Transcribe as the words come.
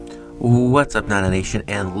What's up, Nana Nation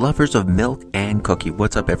and lovers of milk and cookie?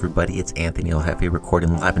 What's up, everybody? It's Anthony El Jefe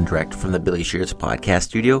recording live and direct from the Billy Shears podcast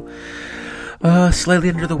studio. Slightly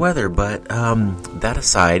under the weather, but that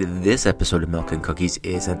aside, this episode of Milk and Cookies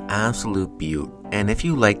is an absolute beaut. And if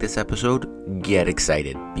you like this episode, get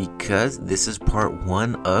excited, because this is part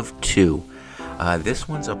 1 of 2. This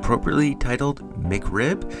one's appropriately titled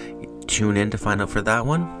McRib. Tune in to find out for that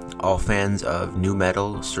one. All fans of nu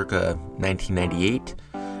metal circa 1998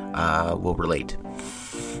 will relate.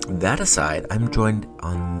 That aside, I'm joined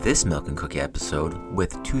on this Milk and Cookie episode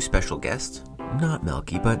with 2 special guests. Not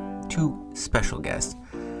Milky, but 2 special guests.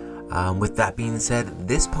 With that being said,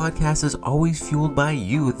 this podcast is always fueled by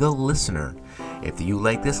you, the listener. If you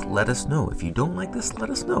like this, let us know. If you don't like this, let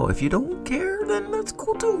us know. If you don't care, then that's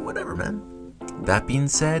cool too. Whatever, man. That being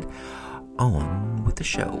said, on with the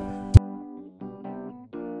show.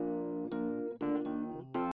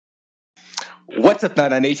 What's up,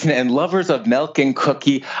 Nana Nation and lovers of Milk and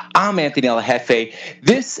Cookie? I'm Anthony El Jefe.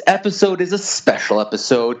 This episode is a special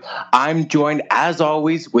episode. I'm joined, as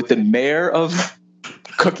always, with the mayor of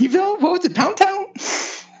Cookieville. What was it, Pound Town?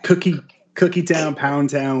 Cookie Town, Pound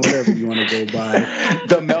Town, whatever you want to go by.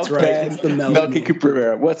 The Milkman. Right. It's the Melky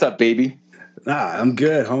Cooper. What's up, baby? I'm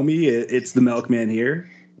good, homie. It's the Milkman here,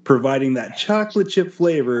 providing that chocolate chip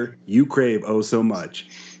flavor you crave oh so much.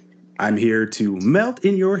 I'm here to melt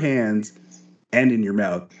in your hands and in your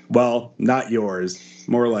mouth. Well, not yours,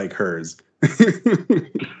 more like hers. With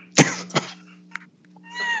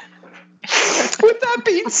that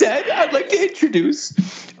being said, I'd like to introduce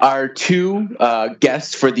our 2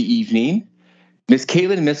 guests for the evening, Miss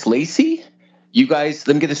Caitlin and Miss Lacey. You guys,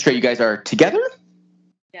 let me get this straight. You guys are together?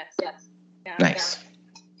 Yes. Yeah, Nice.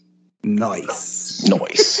 Nice.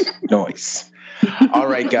 All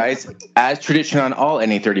right, guys. As tradition on all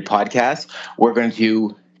NA30 podcasts, we're going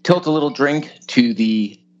to tilt a little drink to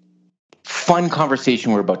the fun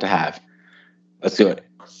conversation we're about to have. Let's do it.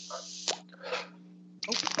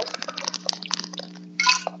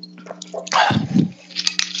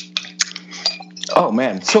 Oh,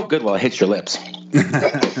 man. So good while it hits your lips.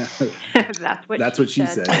 That's what she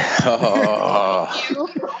said. Oh,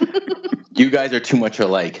 you guys are too much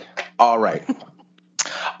alike. All right.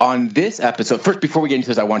 On this episode, first, before we get into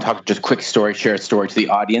this, I want to talk just a quick story, share a story to the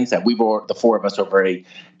audience that the 4 of us are very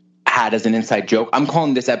had as an inside joke. I'm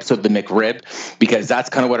calling this episode the McRib because that's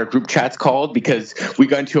kind of what our group chat's called, because we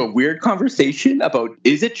got into a weird conversation about,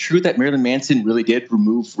 is it true that Marilyn Manson really did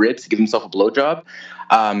remove ribs to give himself a blowjob?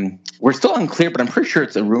 We're still unclear, but I'm pretty sure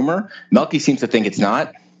it's a rumor. Melky seems to think it's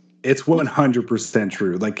not. It's 100%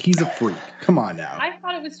 true. Like, he's a freak. Come on now. I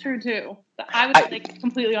thought it was true too. I was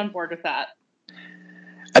completely on board with that.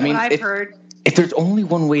 I mean, I've heard. If there's only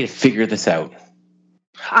one way to figure this out,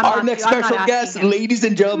 our next special guest, ladies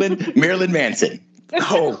and gentlemen, Marilyn Manson.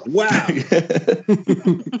 Oh, wow.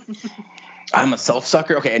 I'm a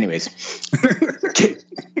self-sucker. Okay, anyways.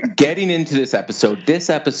 Getting into this episode. This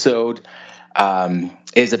episode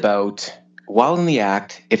is about, while in the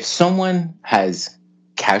act, if someone has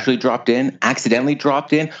casually dropped in, accidentally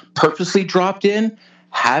dropped in, purposely dropped in,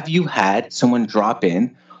 have you had someone drop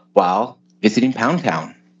in while visiting Pound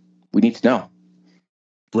Town? We need to know.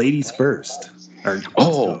 Ladies first.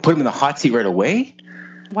 Put him in the hot seat right away?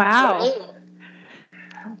 Wow.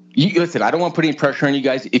 Listen, I don't want to put any pressure on you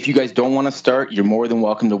guys. If you guys don't want to start, you're more than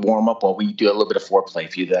welcome to warm up while we do a little bit of foreplay.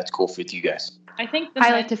 If that's cool with you guys. I think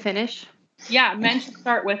I like to finish. Yeah, men should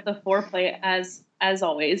start with the foreplay as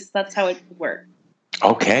always. That's how it would work.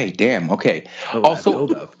 Okay, damn. Okay.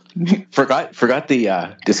 Also, forgot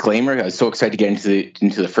the disclaimer. I was so excited to get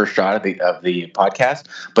into the first shot of the podcast.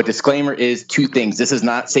 But disclaimer is 2 things. This is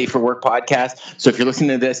not safe for work podcast. So if you're listening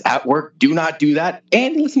to this at work, do not do that.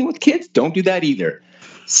 And listening with kids, don't do that either.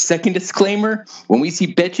 Second disclaimer: when we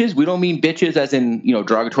see bitches, we don't mean bitches as in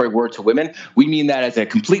derogatory word to women. We mean that as a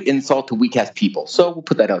complete insult to weak ass people. So we'll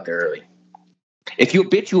put that out there early. If you a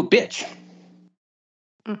bitch, you a bitch.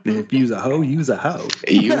 If you's a hoe, use a hoe.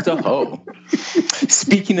 Use a hoe.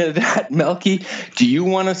 Speaking of that, Melky, do you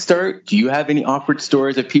want to start? Do you have any awkward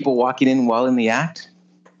stories of people walking in while in the act?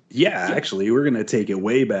 Yeah, actually, we're going to take it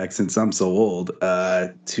way back, since I'm so old,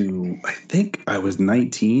 to, I think I was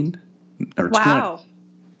 19 or 20. Wow.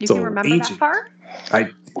 You so can remember that far?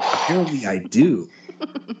 Apparently I do.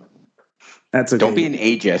 That's okay. Don't be an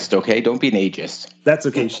ageist, okay? Don't be an ageist. That's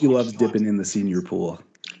okay. She loves dipping in the senior pool.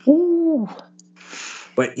 Ooh.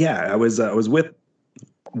 But yeah, I was with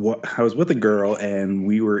a girl, and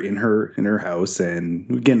we were in her house, and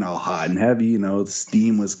we were getting all hot and heavy. The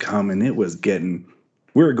steam was coming. We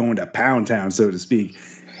were going to Pound Town, so to speak.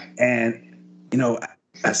 And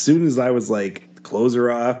as soon as I was like, clothes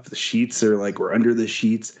are off, the sheets are like, we're under the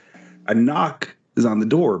sheets, a knock is on the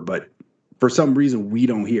door, but for some reason we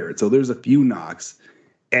don't hear it. So there's a few knocks.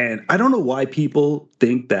 And I don't know why people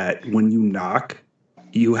think that when you knock,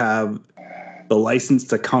 you have the license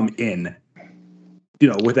to come in,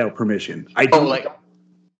 without permission. I don't like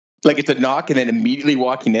it's a knock and then immediately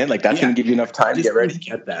walking in, like that's going to give you enough time to get ready.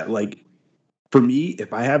 Get that. Like for me,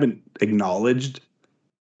 if I haven't acknowledged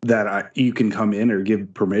that you can come in or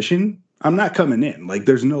give permission, I'm not coming in. Like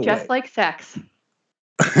there's no Just way. like sex.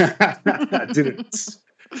 Didn't.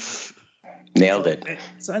 Nailed it.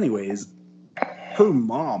 So anyways, her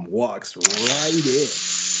mom walks right in.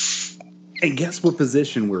 And guess what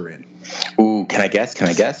position we're in? Ooh, can I guess?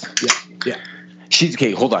 Yeah. She's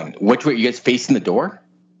okay, hold on. Which way? You guys facing the door?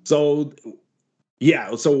 So,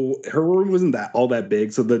 yeah. So her room wasn't all that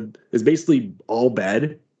big. So it's basically all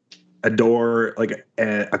bed, a door, like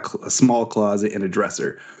a small closet, and a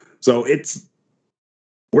dresser. So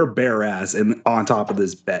we're bare ass and on top of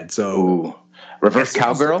this bed. So ooh. Reverse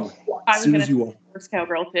cowgirl? As soon as you walk. Reverse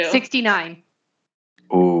cowgirl too. 69.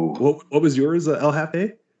 Ooh. What was yours, El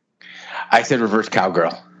Jefe? I said reverse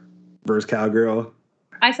cowgirl. Reverse cowgirl.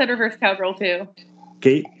 I said reverse cowgirl too.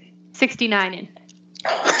 Kate? 69 in.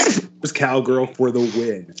 Reverse cowgirl for the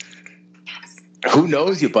win. Who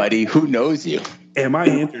knows you, buddy? Who knows you? And my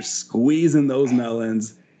aunt are squeezing those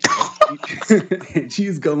melons. And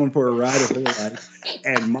she's going for a ride of her life.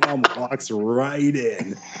 And mom walks right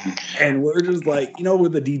in. And we're just like,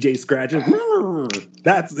 with the DJ scratches.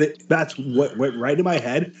 That's it. That's what went right in my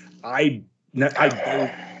head. I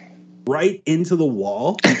go right into the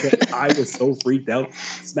wall because I was so freaked out.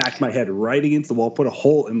 Smacked my head right against the wall, put a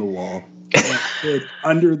hole in the wall, and hid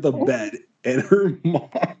under the bed. And her mom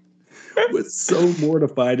was so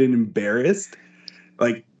mortified and embarrassed.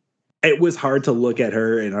 Like, it was hard to look at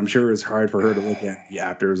her, and I'm sure it was hard for her to look at me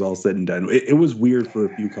after it was all said and done. It was weird for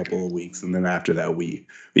a few couple of weeks, and then after that, we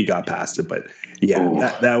got past it. But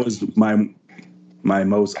yeah, that was my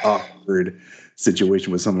most awkward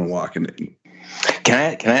situation with someone walking in. Can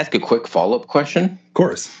I ask a quick follow-up question? Of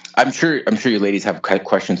course. I'm sure you ladies have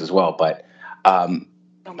questions as well, but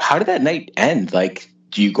how did that night end? Like,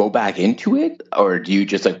 do you go back into it, or do you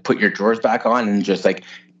just like put your drawers back on and just like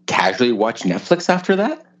casually watch Netflix after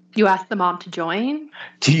that? You asked the mom to join?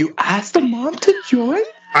 Do you ask the mom to join?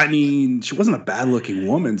 I mean, she wasn't a bad-looking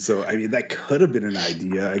woman, so I mean that could have been an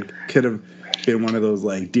idea. I could have been one of those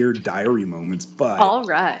like Dear Diary moments, but all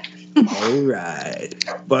right.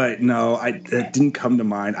 But no, that didn't come to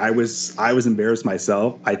mind. I was embarrassed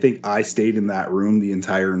myself. I think I stayed in that room the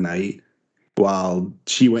entire night while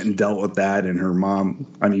she went and dealt with that, and her mom,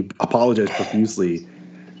 apologized profusely,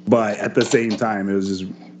 but at the same time, it was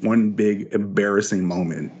just one big embarrassing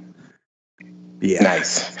moment. Yeah.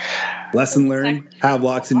 Nice. Lesson learned, have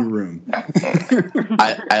locks in your room.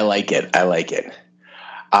 I like it.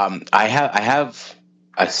 I have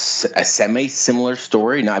a semi-similar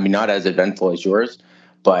story. Not as eventful as yours,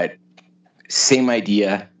 but same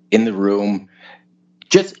idea in the room.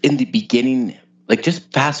 Just in the beginning, like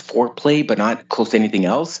just fast foreplay, but not close to anything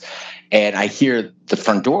else. And I hear the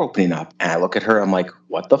front door opening up, and I look at her. I'm like,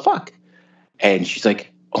 "What the fuck?" And she's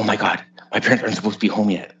like, "Oh my god, my parents aren't supposed to be home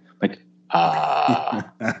yet." I'm like,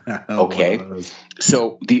 okay.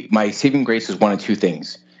 So my saving grace was one of two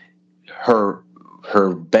things. Her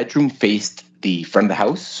bedroom faced the front of the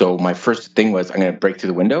house. So my first thing was I'm going to break through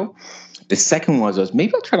the window. The second was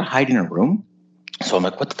maybe I'll try to hide in her room. So I'm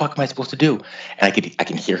like, what the fuck am I supposed to do? And I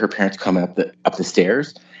can hear her parents coming up the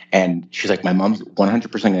stairs. And she's like, my mom's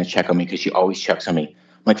 100% going to check on me because she always checks on me.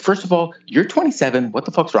 I'm like, first of all, you're 27. What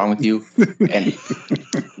the fuck's wrong with you?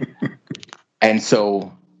 And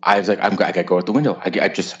so I was like, I got to go out the window. I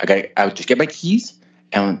would just get my keys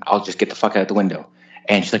and I'll just get the fuck out the window.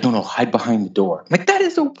 And she's like, no, hide behind the door. I'm like, that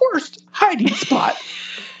is the worst hiding spot.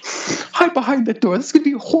 Hide behind the door. This is going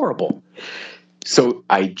to be horrible. So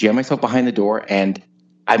I jam myself behind the door, and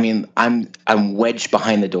I'm wedged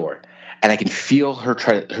behind the door, and I can feel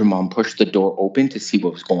her mom push the door open to see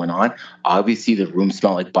what was going on. Obviously, the room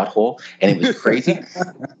smelled like butthole, and it was crazy.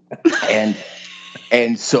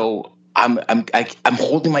 and so I'm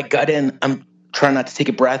holding my gut in. I'm trying not to take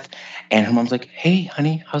a breath, and her mom's like, "Hey,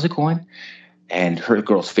 honey, how's it going?" And her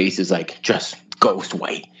girl's face is like just ghost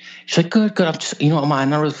white. She's like, good. I'm just, I'm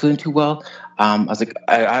not really feeling too well. I was like,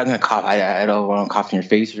 I'm going to cough. I don't want to cough in your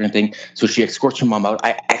face or anything. So she escorts her mom out.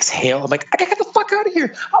 I exhale. I'm like, I got to get the fuck out of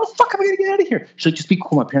here. How the fuck am I going to get out of here? She's like, just be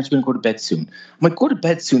cool. My parents are going to go to bed soon. I'm like, go to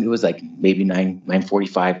bed soon. It was like maybe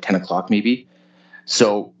 9:45, 10 o'clock maybe.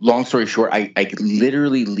 So long story short, I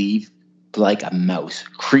literally leave like a mouse,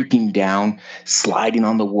 creeping down, sliding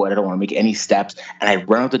on the wood. I don't want to make any steps. And I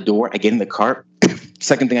run out the door. I get in the car.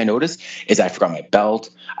 Second thing I noticed is I forgot my belt.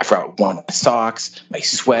 I forgot one of my socks, my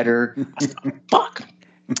sweater. I was like, fuck.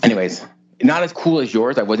 Anyways, not as cool as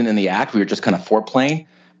yours. I wasn't in the act. We were just kind of foreplaying.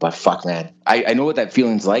 But fuck, man. I know what that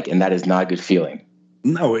feeling's like, and that is not a good feeling.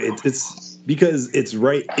 No, it's because it's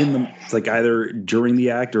right in the. It's like either during the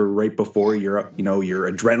act or right before your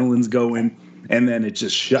adrenaline's going, and then it's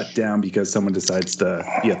just shut down because someone decides to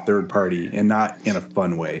be a third party and not in a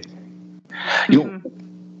fun way. You know,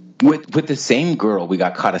 with the same girl, we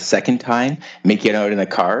got caught a second time making out in a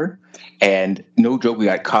car, and no joke, we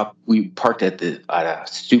got caught. We parked at a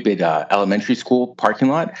stupid elementary school parking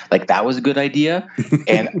lot. Like that was a good idea.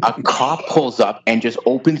 And a cop pulls up and just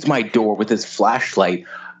opens my door with his flashlight,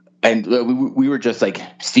 and we were just like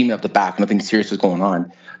steaming up the back. Nothing serious was going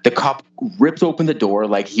on. The cop rips open the door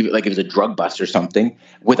like it was a drug bust or something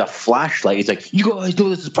with a flashlight. He's like, "You guys know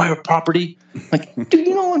this is private property?" Like, dude,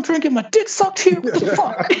 you know I'm trying to get my dick sucked here. What the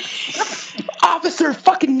fuck, officer?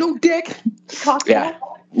 Fucking no dick. Yeah,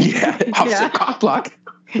 officer cockblock.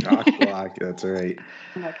 Cockblock. That's right.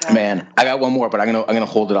 Oh Man, I got one more, but I'm gonna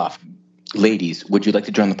hold it off. Ladies, would you like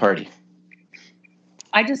to join the party?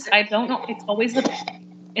 I don't know. It's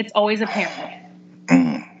always a parent.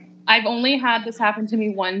 I've only had this happen to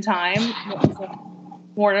me one time. It was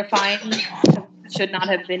mortifying. I should not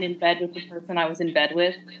have been in bed with the person I was in bed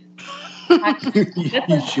with.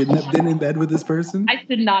 You shouldn't have been in bed with this person? I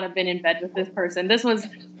should not have been in bed with this person. This was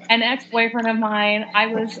an ex-boyfriend of mine. I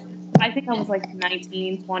think I was like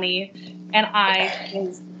 19, 20, and I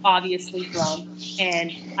was obviously drunk.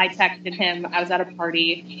 And I texted him. I was at a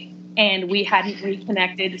party, and we hadn't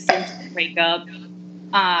reconnected since the breakup.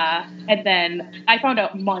 And then I found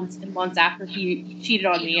out months and months after he cheated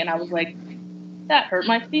on me, and I was like, that hurt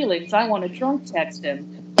my feelings. I want to drunk text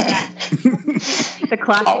him. The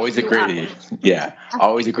classic. Always a great idea. Yeah,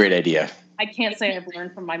 always a great idea. I can't say I've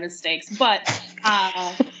learned from my mistakes, but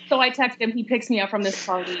so I text him. He picks me up from this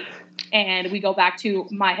party, and we go back to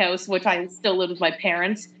my house, which I still live with my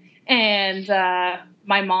parents. And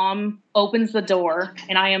my mom opens the door,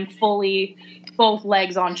 and I am fully both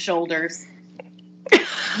legs on shoulders.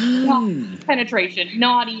 Not penetration,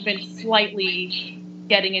 not even slightly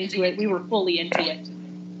getting into it. We were fully into it,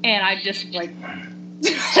 and I just like,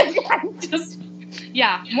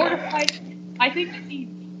 mortified. I think he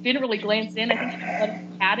didn't really glance in. I think he let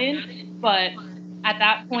his cat in, but at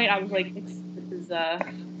that point, I was like,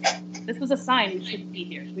 this was a sign we shouldn't be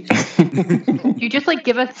here. You just like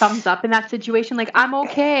give a thumbs up in that situation, like I'm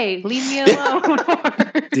okay, leave me alone.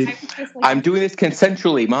 I'm doing this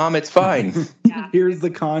consensually, Mom. It's fine. Yeah. Here's the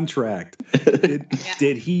contract.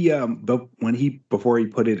 Did he when he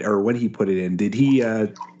put it in? Did he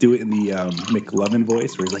do it in the McLovin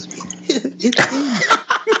voice, where he's like,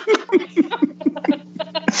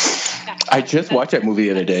 I just watched that movie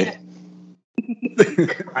the other day.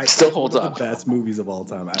 Still holds up. The best movies of all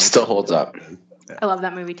time. Still holds up. I love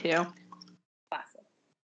that movie too.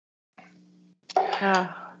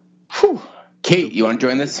 Whew. Kate, you want to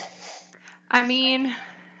join this? I mean,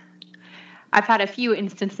 I've had a few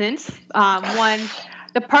instances. One,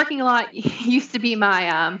 the parking lot used to be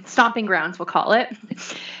my stomping grounds, we'll call it.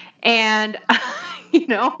 And,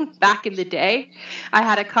 back in the day, I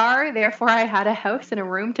had a car, therefore I had a house and a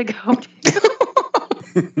room to go to.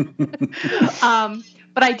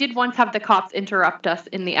 But I did once have the cops interrupt us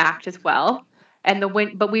in the act as well.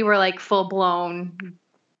 But we were like full blown,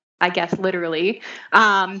 I guess, literally.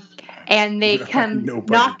 And they come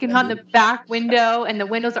knocking on the back window, and the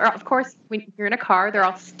windows are, of course, when you're in a car, they're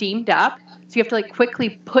all steamed up. So you have to like quickly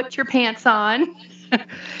put your pants on,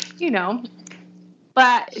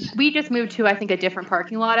 But we just moved to, I think, a different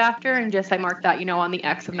parking lot after, and I marked that, on the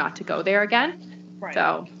X of not to go there again. Right.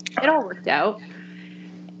 So it all worked out.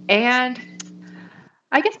 And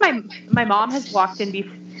I guess my mom has walked in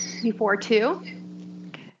before too.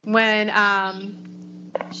 When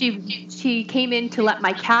she came in to let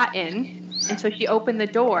my cat in, and so she opened the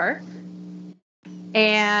door,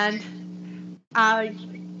 and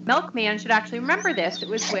Milkman should actually remember this. It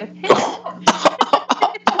was with him.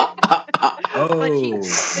 But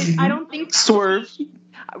I don't think Swerve.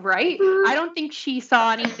 Right? I don't think she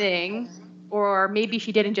saw anything, or maybe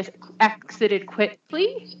she didn't, just exited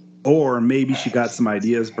quickly. Or maybe she got some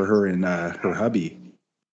ideas for her and her hubby.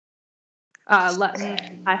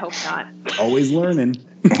 I hope not. Always learning.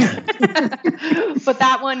 But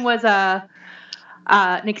that one was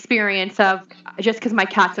an experience of, just because my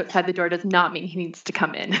cat's outside the door does not mean he needs to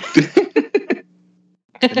come in.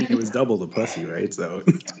 I mean, it was double the pussy, right? So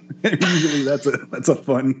usually that's a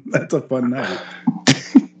fun night.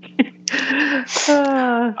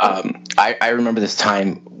 I remember this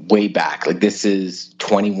time way back. Like this is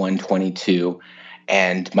 21, 22,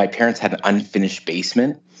 and my parents had an unfinished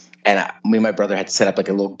basement. And me and my brother had set up like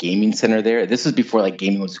a little gaming center there. This was before like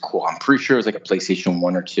gaming was cool. I'm pretty sure it was like a PlayStation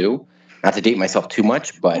 1 or 2. Not to date myself too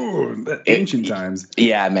much, but ancient times.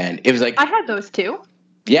 Yeah, man. It was like I had those too.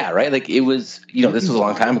 Yeah, right? Like it was, this was a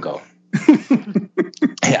long time ago.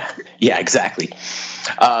 Yeah, exactly.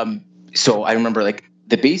 So I remember like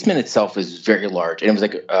the basement itself was very large, and it was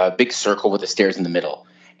like a big circle with the stairs in the middle.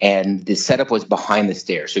 And the setup was behind the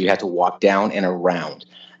stairs, so you had to walk down and around.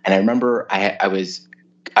 And I remember I was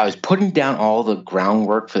putting down all the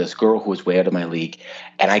groundwork for this girl who was way out of my league,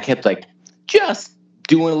 and I kept like just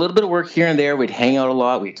doing a little bit of work here and there. We'd hang out a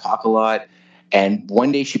lot, we'd talk a lot, and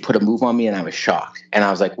one day she put a move on me, and I was shocked. And I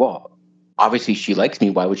was like, well, obviously she likes me.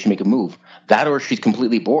 Why would she make a move? That or she's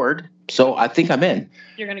completely bored. So I think I'm in.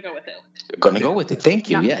 You're gonna go with it. Gonna go with it. Thank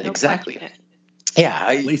you. No, Yeah, no exactly. question. Yeah,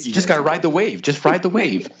 I just gotta ride the wave. Just ride the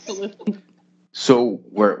wave. Absolutely. So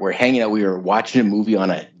we're hanging out. We were watching a movie on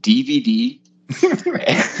a DVD.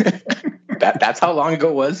 That's how long ago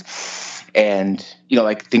it was. And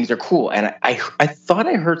like things are cool. And I thought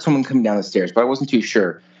I heard someone coming down the stairs, but I wasn't too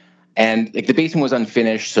sure. And like the basement was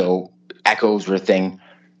unfinished, so echoes were a thing.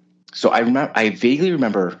 So I vaguely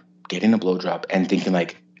remember getting a blowjob and thinking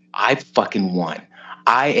like, I fucking won.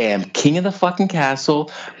 I am king of the fucking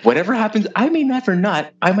castle. Whatever happens, I might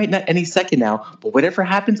nut any second now, but whatever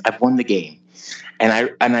happens, I've won the game. And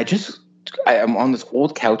I'm on this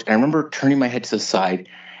old couch, and I remember turning my head to the side,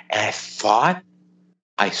 and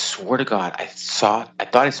I swear to God, I thought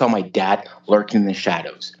I saw my dad lurking in the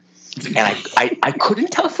shadows. And I couldn't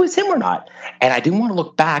tell if it was him or not. And I didn't want to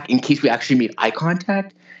look back in case we actually made eye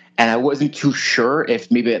contact. And I wasn't too sure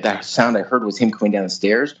if maybe that sound I heard was him coming down the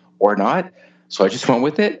stairs or not. So I just went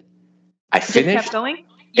with it. I finished. Just kept going?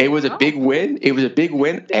 It was a big win.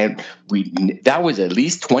 And that was at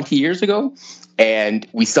least 20 years ago. And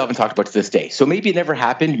we still haven't talked about it to this day. So maybe it never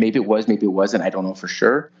happened. Maybe it was, maybe it wasn't. I don't know for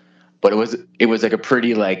sure. But it was like a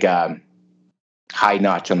pretty high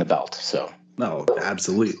notch on the belt. So no,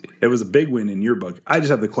 absolutely. It was a big win in your book. I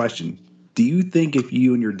just have the question. Do you think if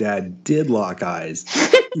you and your dad did lock eyes,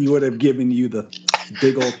 he would have given you the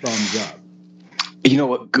big old thumbs up? You know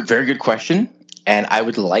what? Very good question. And I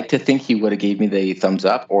would like to think he would have gave me the thumbs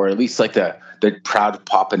up, or at least like the proud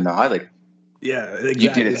pop and nod. Like, yeah, exactly.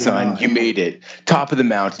 You did it, son. You made it. Top of the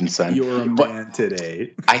mountain, son. You're a man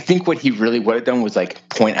today. I think what he really would have done was like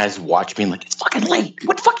point at his watch, being like, "It's fucking late.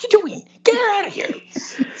 What the fuck are you doing? Get her out of here."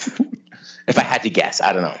 If I had to guess,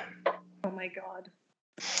 I don't know. Oh my God.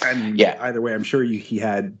 And yeah. Either way, I'm sure he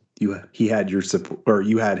had your support, or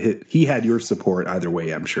he had your support. Either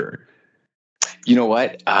way, I'm sure. You know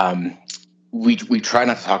what? We try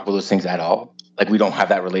not to talk about those things at all. Like we don't have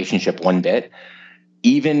that relationship one bit.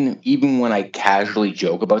 Even when I casually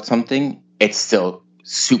joke about something, it's still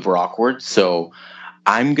super awkward. So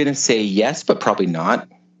I'm gonna say yes, but probably not.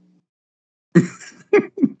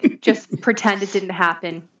 Just pretend it didn't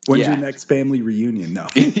happen. When's your next family reunion? No.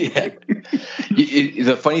 Yeah.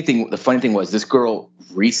 The funny thing was this girl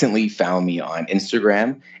recently found me on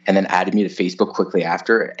Instagram and then added me to Facebook quickly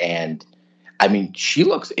after. And I mean, she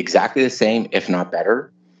looks exactly the same, if not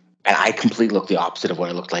better. And I completely look the opposite of what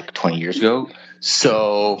I looked like 20 years ago.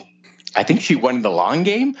 So I think she won the long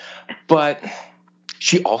game. But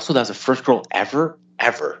she also, that was the first girl ever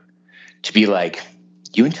to be like,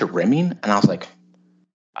 "You into rimming?" And I was like,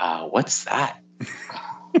 what's that?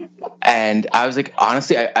 And I was like,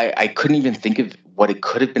 honestly, I couldn't even think of what it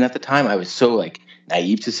could have been at the time. I was so like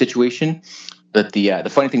naive to the situation. But the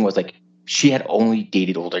funny thing was like, she had only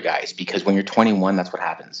dated older guys, because when you're 21, that's what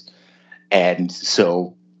happens. And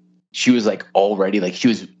so she was like already like, she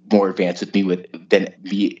was more advanced with me than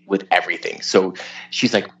me with everything. So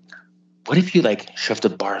she's like, "What if you like shoved a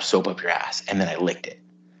bar of soap up your ass and then I licked it?"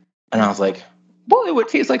 And I was like, well, it would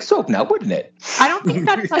taste like soap now, wouldn't it? I don't think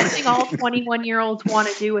that's something all 21-year-olds want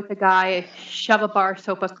to do with a guy. Shove a bar of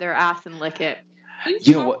soap up their ass and lick it.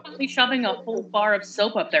 You know what? Shoving a full bar of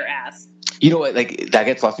soap up their ass. You know what? Like that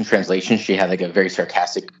gets lost in translation. She had like a very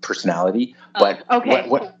sarcastic personality, but okay.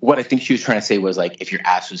 What I think she was trying to say was like, if your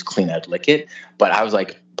ass was clean, I'd lick it. But I was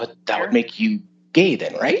like, but that would make you gay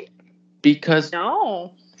then, right? Because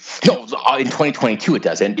No, in 2022 it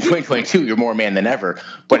doesn't. In 2022 you're more man than ever.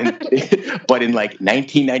 But in like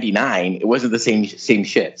 1999 it wasn't the same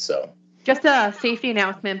shit. So just a safety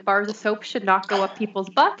announcement: bars of soap should not go up people's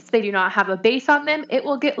butts. They do not have a base on them. It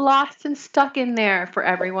will get lost and stuck in there. For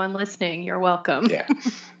everyone listening, you're welcome. Yeah.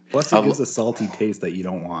 Plus it gives a salty taste that you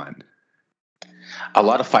don't want. A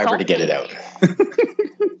lot of fiber to get it out.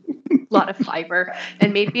 A lot of fiber,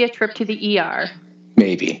 and maybe a trip to the ER.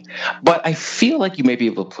 Maybe. But I feel like you may be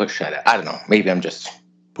able to push at it. I don't know. Maybe I'm just...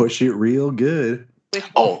 Push it real good.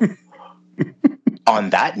 Oh, on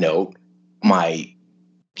that note, my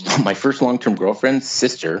first long-term girlfriend's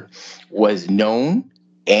sister was known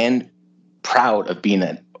and proud of being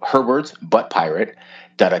her words, butt pirate,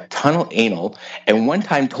 did a ton of anal, and one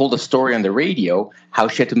time told a story on the radio how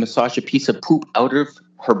she had to massage a piece of poop out of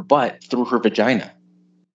her butt through her vagina.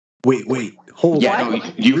 Wait, hold Yeah, on. no,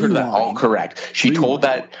 you heard that all correct. She told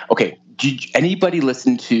that. Okay, did anybody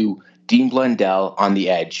listen to Dean Blundell on The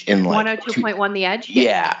Edge in like 102.1 The Edge?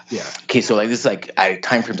 Yeah. Yeah. Okay, so like this is like at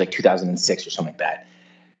time frames like 2006 or something like that.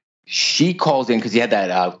 She calls in because he had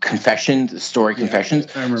that confessions. I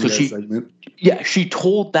remember So that segment. Yeah, she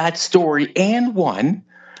told that story and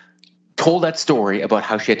told that story about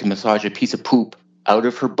how she had to massage a piece of poop out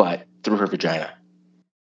of her butt through her vagina.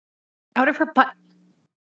 Out of her butt.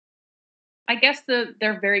 I guess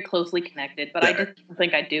they're very closely connected, but I just don't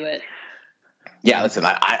think I'd do it. Yeah, listen,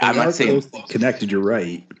 I'm not saying closely connected. You're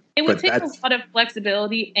right. It would But take a that's- lot of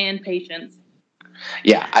flexibility and patience.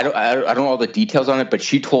 Yeah, I don't know all the details on it, but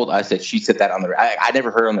she told us that she said that on the. I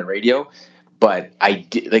never heard it on the radio, but I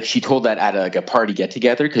did, like she told that at a party get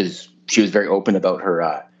together because she was very open about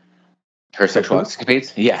her sexual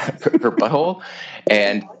escapades. Yeah, her butthole,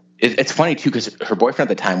 and it's funny too because her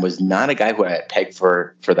boyfriend at the time was not a guy who had pegged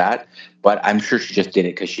for that, but I'm sure she just did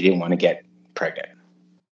it because she didn't want to get pregnant.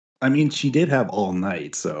 I mean, she did have all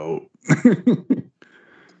night, so.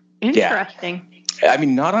 Interesting. I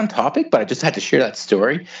mean, not on topic, but I just had to share that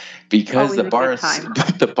story because Always the a bar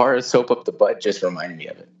good the bar of soap up the butt just reminded me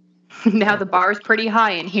of it. Now the bar is pretty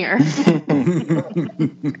high in here.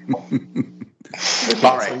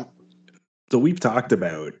 All right. So we've talked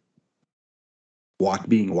about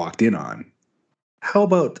being walked in on. How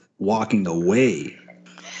about walking away?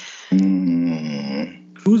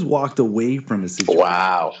 Who's walked away from a situation?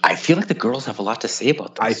 Wow. I feel like the girls have a lot to say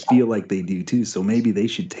about this. I feel like they do too. So maybe they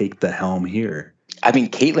should take the helm here. I mean,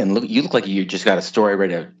 Caitlin, you look like you just got a story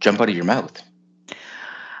ready to jump out of your mouth.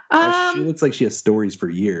 She looks like she has stories for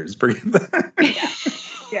years. Forget that.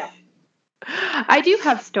 Yeah. I do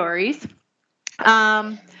have stories.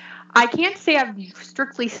 I can't say I've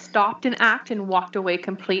strictly stopped an act and walked away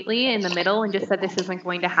completely in the middle and just said this isn't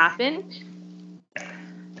going to happen.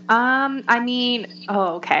 I mean,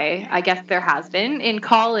 okay. I guess there has been. In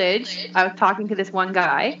college, I was talking to this one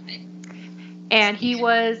guy, and he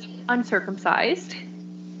was uncircumcised.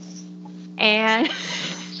 And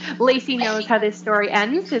Lacey knows how this story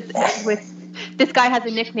ends. It's with this guy has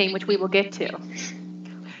a nickname, which we will get to.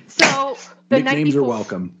 So the night Nicknames are before,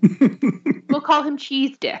 welcome. we'll call him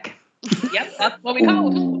Cheese Dick. Yep, that's what we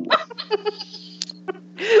call him.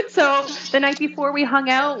 So the night before we hung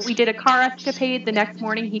out, we did a car escapade. The next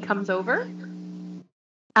morning he comes over.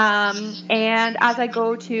 And as I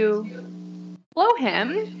go to blow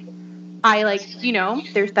him, I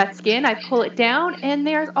there's that skin, I pull it down and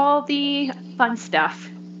there's all the fun stuff.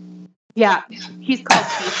 Yeah, he's called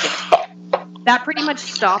Cheese Dick. That pretty much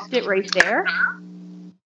stopped it right there.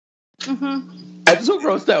 Mm-hmm. I'm so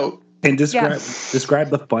grossed out. And describe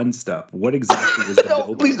the fun stuff. What exactly is the No,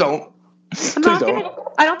 build? please don't.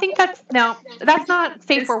 I don't think that's not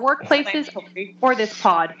safe for workplaces or this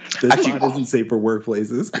pod. This Actually- pod isn't safe for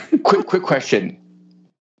workplaces. Quick question.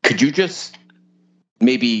 Could you just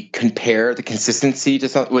maybe compare the consistency to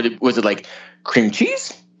something? Was it like cream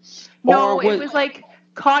cheese? No, Or it was like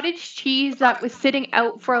cottage cheese that was sitting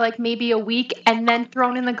out for like maybe a week and then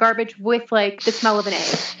thrown in the garbage with like the smell of an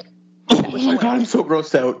egg. Oh my god, I'm so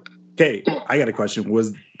grossed out. Okay, I got a question.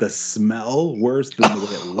 Was the smell worse than the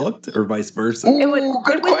way it looked, or vice versa? Ooh,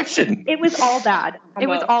 good question. It was all bad. It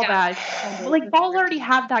was all Yeah. bad. Like balls already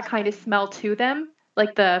have that kind of smell to them,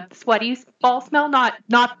 like the sweaty ball smell. Not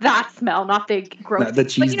that smell, not the gross. Not the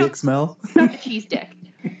cheese but, dick smell? not the cheese dick.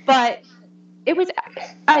 But it was.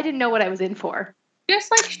 I didn't know what I was in for. Just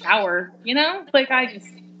like shower, Like I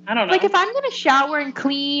don't know. Like if I'm gonna shower and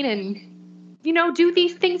clean and do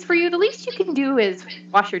these things for you, the least you can do is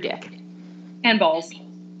wash your dick. and balls.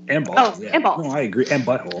 And balls. Oh, and balls. No, I agree. And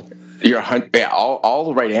butthole. All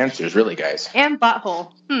the right answers, really, guys. And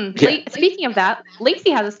butthole. Yeah. Speaking of that,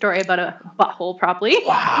 Lacey has a story about a butthole, probably.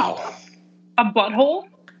 Wow. A butthole?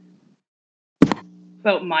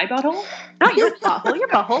 About my butthole? Not your butthole. Your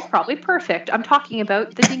butthole's probably perfect. I'm talking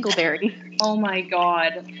about the dingleberry. Oh my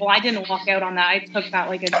god. Well, I didn't walk out on that. I took that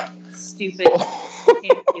like a stupid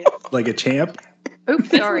tangent. Like a champ? Oops,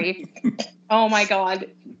 sorry. Oh my god.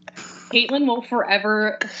 Caitlin will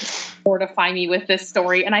forever mortify me with this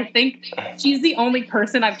story, and I think she's the only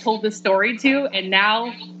person I've told this story to, and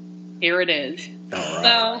now here it is. All right.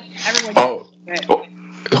 So everyone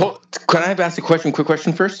Can I ask a quick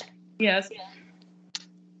question first? yes.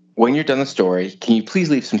 When you're done the story, can you please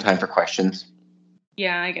leave some time for questions?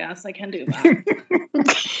 Yeah, I guess I can do that.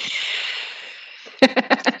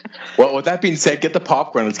 Well, with that being said, get the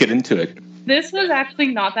popcorn. Let's get into it. This was actually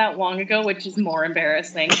not that long ago, which is more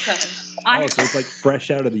embarrassing. So So it's like fresh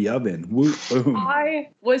out of the oven. Woo, boom. I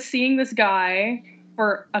was seeing this guy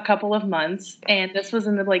for a couple of months, and this was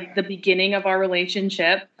in the beginning of our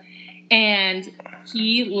relationship. And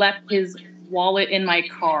he left his wallet in my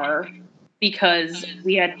car because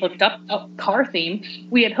we had hooked up. Car theme.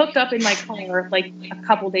 We had hooked up in my car like a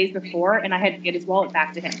couple days before, and I had to get his wallet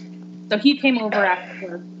back to him. So he came over after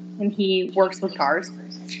work, and he works with cars.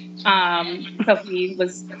 So he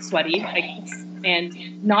was sweaty, I guess,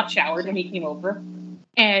 and not showered when he came over.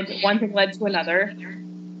 And one thing led to another.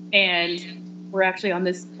 And we're actually on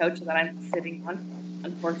this couch that I'm sitting on.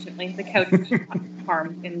 Unfortunately, the couch is not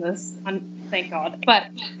harmed in this. Thank God. But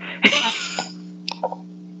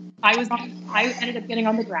I ended up getting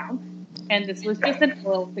on the ground, and this was just an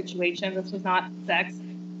oral situation. This was not sex.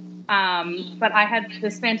 But I had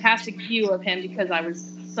this fantastic view of him because I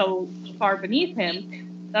was so far beneath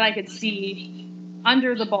him that I could see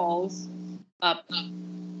under the balls up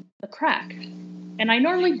the crack. And I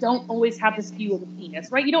normally don't always have this view of a penis,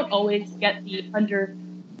 right? You don't always get the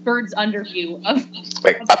bird's under view of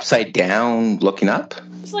Like upside down, looking up.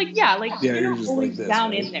 It's like, you're not just always like this,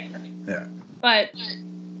 down right? in there. Yeah. But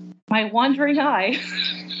my wandering eye.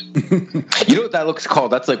 You know what that looks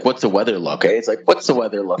called? That's like, what's the weather look? Eh? It's like, what's the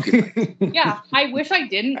weather look? Yeah, I wish I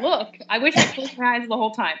didn't look. I wish I closed my eyes the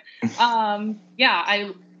whole time.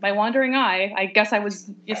 My wandering eye, I guess I was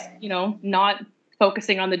just, not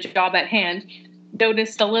focusing on the job at hand,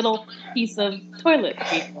 noticed a little piece of toilet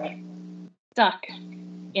paper stuck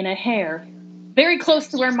in a hair, very close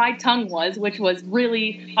to where my tongue was, which was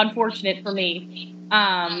really unfortunate for me.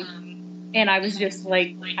 And I was just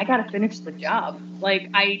like, I gotta finish the job. Like,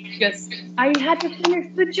 I had to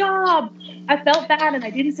finish the job. I felt bad, and I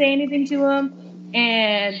didn't say anything to him.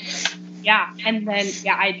 And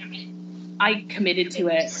I committed to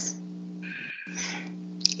it.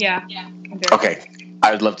 Yeah. Okay,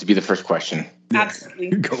 I would love to be the first question.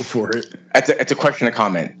 Absolutely. Go for it. It's a question, a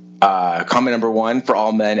comment. Comment number one for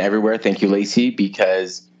all men everywhere. Thank you, Lacey,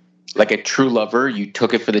 because like a true lover, you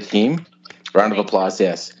took it for the team. Round of applause,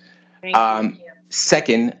 yes. Thank you.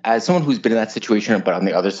 Second, as someone who's been in that situation, but on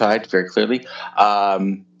the other side, very clearly,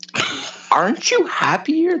 aren't you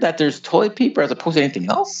happier that there's toilet paper as opposed to anything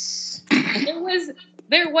else?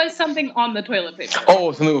 There was something on the toilet paper.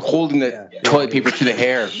 Oh, something holding the toilet paper to the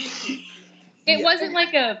hair. It wasn't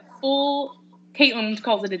like a full. Caitlin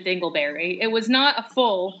calls it a dingleberry. It was not a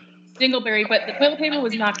full dingleberry, but the toilet paper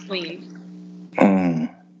was not clean.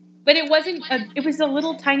 But it wasn't. It was a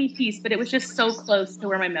little tiny piece, but it was just so close to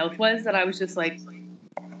where my mouth was that I was just like.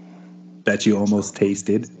 That you almost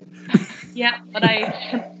tasted. Yeah, but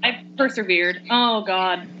I persevered. Oh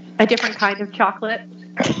God. A different kind of chocolate.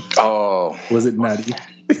 Oh, Was it nutty?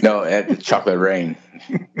 no, it's chocolate rain.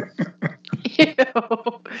 Ew.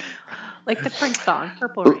 Like the Prince song,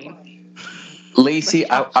 Purple Rain. Lacey,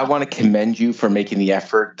 I want to commend you for making the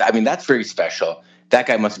effort. I mean, that's very special. That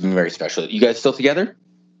guy must have been very special. You guys still together?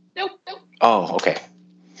 Nope. Oh, okay.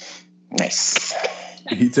 Nice.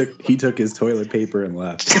 He took his toilet paper and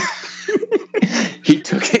left. He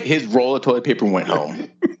took his roll of toilet paper and went home.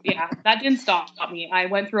 Yeah, that didn't stop me. I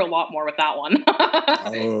went through a lot more with that one.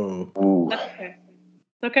 Oh. Ooh. That's okay.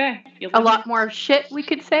 It's okay. A lot more shit, we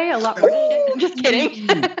could say. A lot more shit. Just kidding.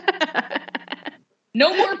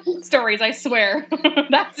 No more poop stories, I swear.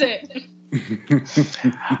 That's it.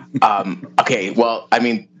 Okay, well, I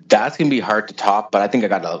mean, that's going to be hard to top, but I think I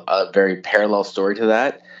got a very parallel story to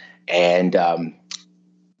that. And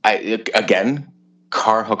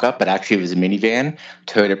car hookup, but actually it was a minivan,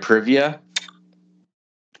 Toyota Previa.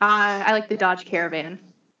 I like the Dodge Caravan.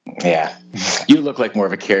 Yeah, you look like more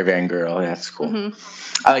of a caravan girl. That's cool.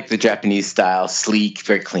 Mm-hmm. I like the Japanese style, sleek,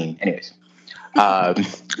 very clean. Anyways,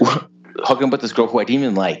 hooking up with this girl who I didn't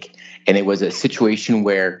even like, and it was a situation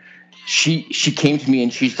where she came to me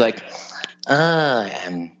and she's like,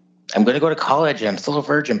 I'm going to go to college and I'm still a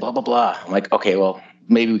virgin, blah blah blah. I'm like, okay, well,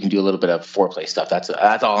 maybe we can do a little bit of foreplay stuff. That's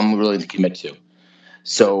all I'm willing to commit to.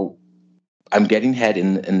 So I'm getting head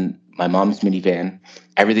in my mom's minivan.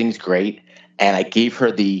 Everything's great. And I gave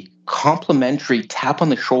her the complimentary tap on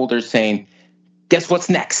the shoulder saying, guess what's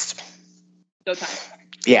next? Go time.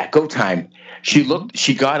 Yeah, go time. She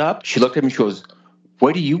got up, she looked at me, she goes,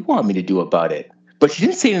 what do you want me to do about it? But she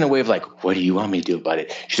didn't say it in a way of like, what do you want me to do about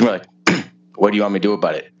it? She's more like, what do you want me to do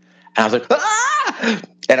about it? And I was like, ah!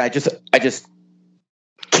 And I just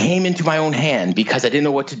came into my own hand because I didn't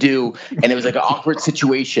know what to do. And it was like an awkward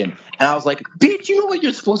situation. And I was like, bitch, you know what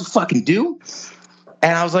you're supposed to fucking do?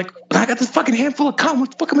 And I was like, I got this fucking handful of cum.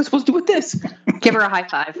 What the fuck am I supposed to do with this? Give her a high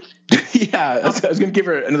five. Yeah, I was going to give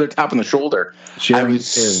her another tap on the shoulder. I was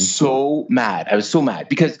so mad. I was so mad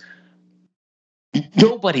because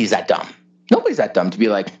nobody's that dumb. Nobody's that dumb to be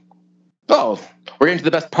like, oh, we're getting to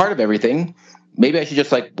the best part of everything. Maybe I should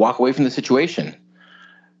just like walk away from the situation.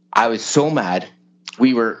 I was so mad.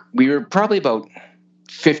 We were probably about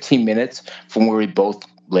 15 minutes from where we both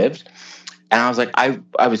lived. And I was like,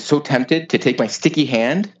 I was so tempted to take my sticky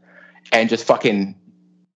hand and just fucking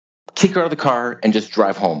kick her out of the car and just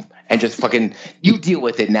drive home and just fucking, you deal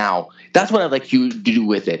with it now. That's what I'd like you to do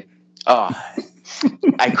with it.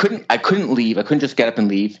 I couldn't leave. I couldn't just get up and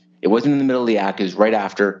leave. It wasn't in the middle of the act. It was right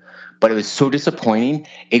after. But it was so disappointing.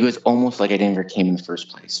 It was almost like I never came in the first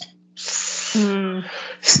place.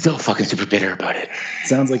 Still fucking super bitter about it.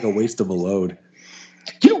 Sounds like a waste of a load.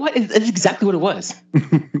 You know what? It's exactly what it was.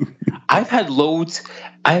 I've had loads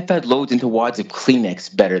into wads of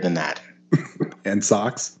Kleenex better than that. And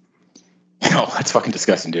socks? No, that's fucking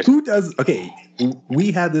disgusting, dude. Who does? Okay,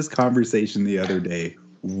 we had this conversation the other day.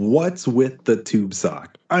 What's with the tube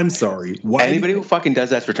sock? I'm sorry. Why? Anybody who fucking does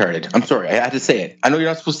that's retarded. I'm sorry. I had to say it. I know you're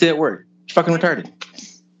not supposed to say that word. You're fucking retarded.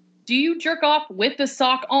 Do you jerk off with the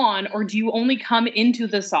sock on, or do you only come into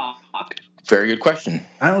the sock? Very good question.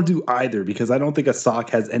 I don't do either because I don't think a sock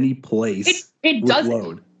has any place. It doesn't.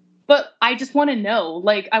 Load. But I just want to know.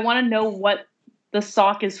 Like, I want to know what the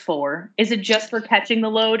sock is for. Is it just for catching the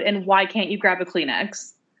load, and why can't you grab a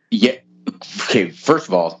Kleenex? Yeah. Okay. First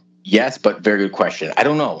of all, yes, but very good question. I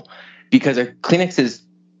don't know because a Kleenex is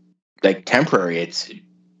like temporary.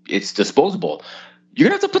 It's disposable. You're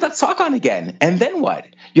gonna have to put that sock on again, and then what?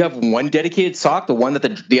 You have one dedicated sock, the one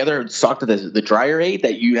that the other sock that the dryer ate.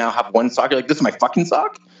 That you now have one sock. You're like, this is my fucking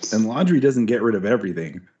sock. And laundry doesn't get rid of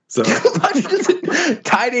everything. So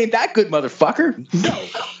Tide ain't that good, motherfucker. No.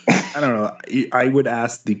 I don't know. I would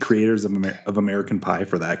ask the creators of American Pie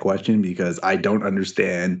for that question because I don't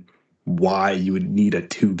understand why you would need a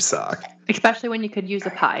tube sock. Especially when you could use a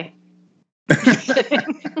pie.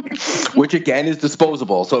 Which again is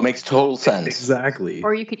disposable, so it makes total sense. Exactly.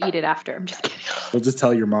 Or you could eat it after. I'm just kidding. We'll just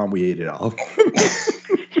tell your mom we ate it all.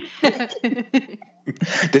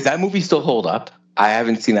 Does that movie still hold up? I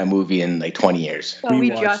haven't seen that movie in like 20 years. So we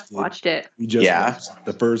just watched it. We just watched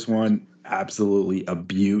the first one. Absolutely a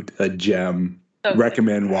beaut, a gem. Okay.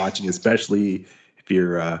 Recommend watching, especially if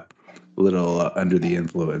you're a little under the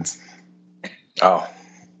influence. Oh.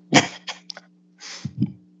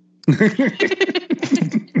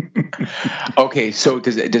 Okay, so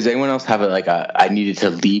does anyone else have I needed to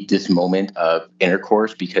leave this moment of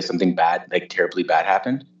intercourse because something bad, like terribly bad,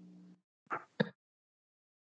 happened?